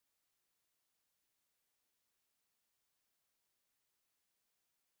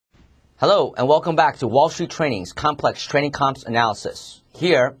Hello and welcome back to Wall Street Training's Complex Trading Comps Analysis.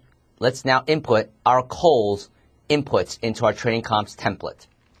 Here, let's now input our Coles inputs into our Trading Comps template.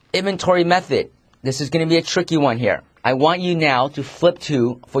 Inventory method. This is going to be a tricky one here. I want you now to flip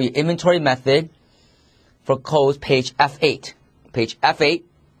to, for your inventory method, for Coles, page F8. Page F8.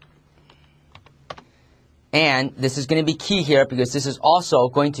 And this is going to be key here because this is also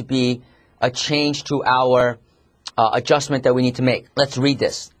going to be a change to our adjustment that we need to make. Let's read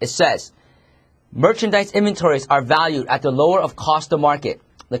this. It says, merchandise inventories are valued at the lower of cost of market.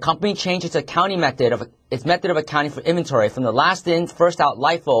 The company changed its method of accounting for inventory from the last in, first out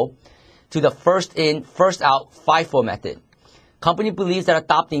LIFO to the first in, first out FIFO method. Company believes that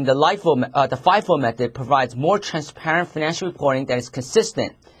adopting the FIFO method provides more transparent financial reporting that is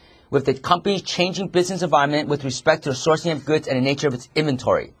consistent with the company's changing business environment with respect to the sourcing of goods and the nature of its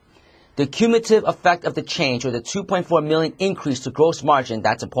inventory. The cumulative effect of the change, or the $2.4 million increase to gross margin,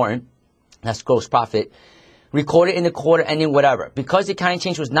 that's important, that's gross profit, recorded in the quarter ending whatever. Because the accounting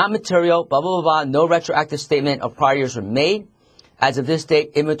change was not material, blah, blah, blah, blah, no retroactive statement of prior years were made. As of this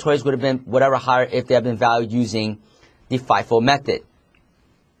date, inventories would have been whatever higher if they had been valued using the FIFO method.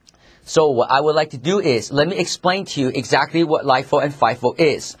 So what I would like to do is, let me explain to you exactly what LIFO and FIFO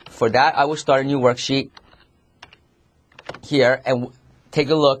is. For that, I will start a new worksheet here and take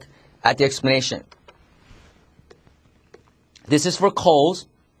a look at the explanation. This is for Coles,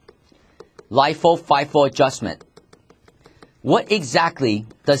 LIFO, FIFO adjustment. What exactly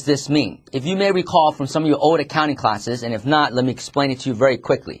does this mean? If you may recall from some of your old accounting classes, and if not, let me explain it to you very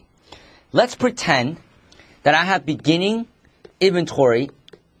quickly. Let's pretend that I have beginning inventory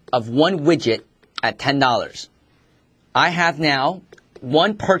of one widget at $10. I have now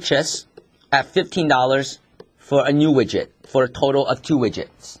one purchase at $15 for a new widget, for a total of two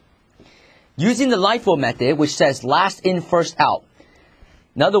widgets. Using the LIFO method, which says last in, first out.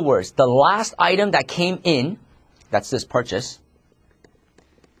 In other words, the last item that came in, that's this purchase,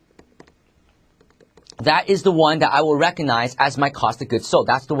 that is the one that I will recognize as my cost of goods sold.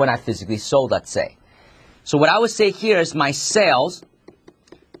 That's the one I physically sold, let's say. So what I would say here is my sales.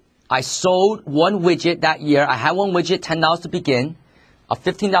 I sold one widget that year. I had one widget, $10 to begin, a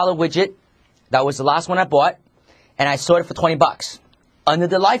 $15 widget. That was the last one I bought, and I sold it for 20 bucks. Under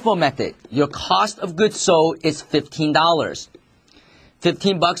the LIFO method, your cost of goods sold is $15.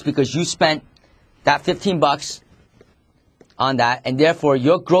 15 bucks because you spent that 15 bucks on that, and therefore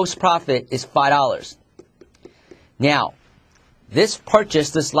your gross profit is $5. Now, this purchase,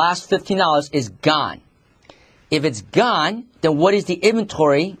 this last $15 is gone. If it's gone, then what is the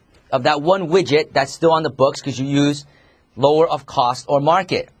inventory of that one widget that's still on the books because you use lower of cost or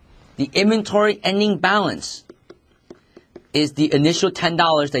market? The inventory ending balance is the initial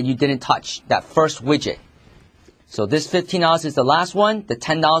 $10 that you didn't touch, that first widget. So this $15 is the last one, the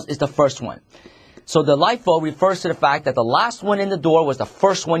 $10 is the first one. So the LIFO refers to the fact that the last one in the door was the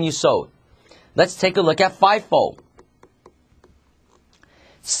first one you sold. Let's take a look at FIFO.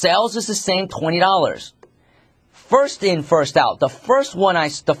 Sales is the same, $20. First in, first out. The first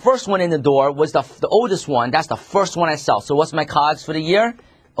one in the door was the oldest one. That's the first one I sell. So what's my COGS for the year?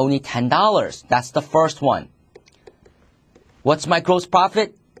 Only $10. That's the first one. What's my gross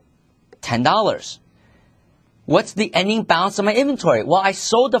profit? $10. What's the ending balance of my inventory? Well, I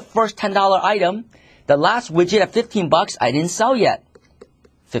sold the first $10 item. The last widget at 15 bucks, I didn't sell yet.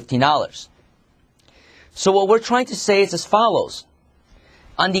 $15. So what we're trying to say is as follows.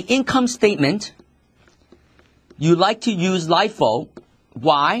 On the income statement, you like to use LIFO.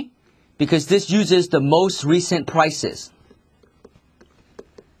 Why? Because this uses the most recent prices.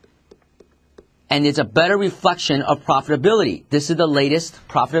 And it's a better reflection of profitability. This is the latest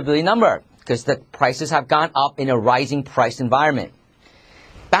profitability number because the prices have gone up in a rising price environment.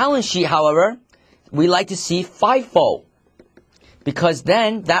 Balance sheet, however, we like to see FIFO because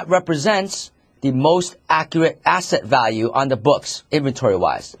then that represents the most accurate asset value on the books,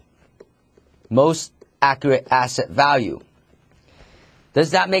 inventory-wise. Most accurate asset value.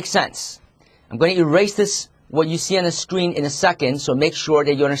 Does that make sense? I'm going to erase this, what you see on the screen in a second, so make sure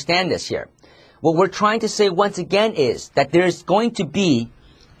that you understand this here. What we're trying to say once again is that there's going to be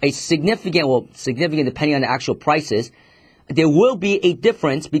a significant depending on the actual prices, there will be a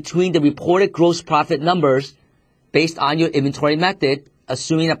difference between the reported gross profit numbers based on your inventory method,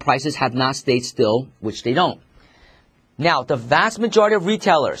 assuming that prices have not stayed still, which they don't. Now, the vast majority of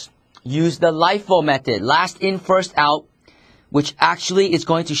retailers use the LIFO method, last in, first out, which actually is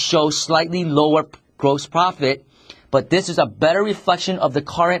going to show slightly lower gross profit, but this is a better reflection of the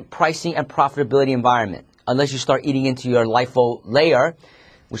current pricing and profitability environment, unless you start eating into your LIFO layer,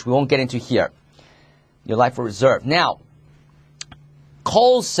 which we won't get into here, your LIFO reserve. Now,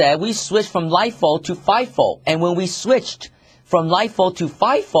 Cole said we switched from LIFO to FIFO. And when we switched from LIFO to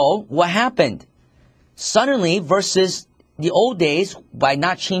FIFO, what happened? Suddenly, versus the old days, by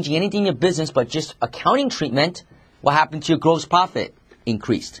not changing anything in your business but just accounting treatment, what happened to your gross profit?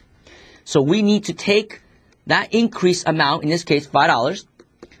 Increased. So we need to take that increased amount, in this case $5,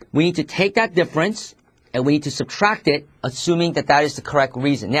 we need to take that difference and we need to subtract it, assuming that that is the correct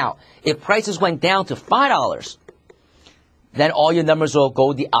reason. Now, if prices went down to $5, then all your numbers will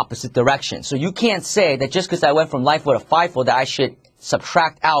go the opposite direction. So you can't say that just because I went from LIFO to FIFO that I should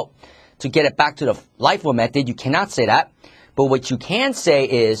subtract out to get it back to the LIFO method. You cannot say that. But what you can say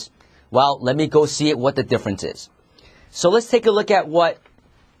is, well, let me go see what the difference is. So let's take a look at what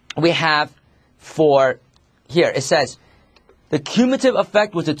we have for here. It says, the cumulative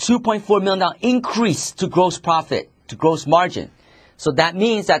effect was a $2.4 million increase to gross profit, to gross margin. So that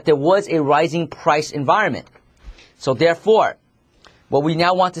means that there was a rising price environment. So therefore, what we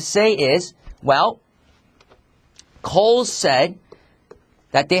now want to say is, well, Cole said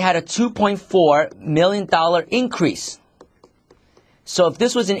that they had a $2.4 million increase. So if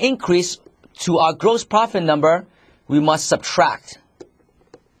this was an increase to our gross profit number, we must subtract.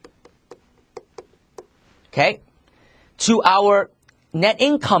 Okay? To our net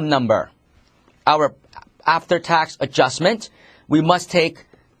income number, our after-tax adjustment, we must take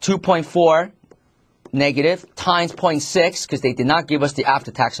 2.4 negative times 0.6, because they did not give us the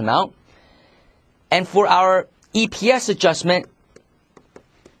after-tax amount. And for our EPS adjustment,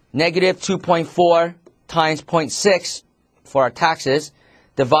 negative 2.4 times 0.6 for our taxes,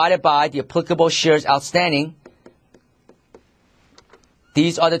 divided by the applicable shares outstanding.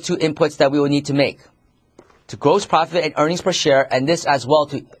 These are the two inputs that we will need to make to gross profit and earnings per share, and this as well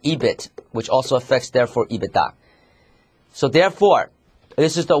to EBIT, which also affects, therefore, EBITDA. So therefore,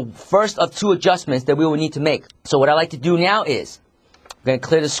 this is the first of two adjustments that we will need to make. So what I like to do now is, I'm going to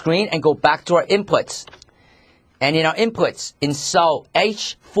clear the screen and go back to our inputs. And in our inputs, in cell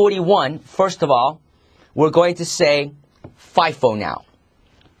H41, first of all, we're going to say FIFO now.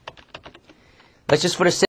 Let's just for the sake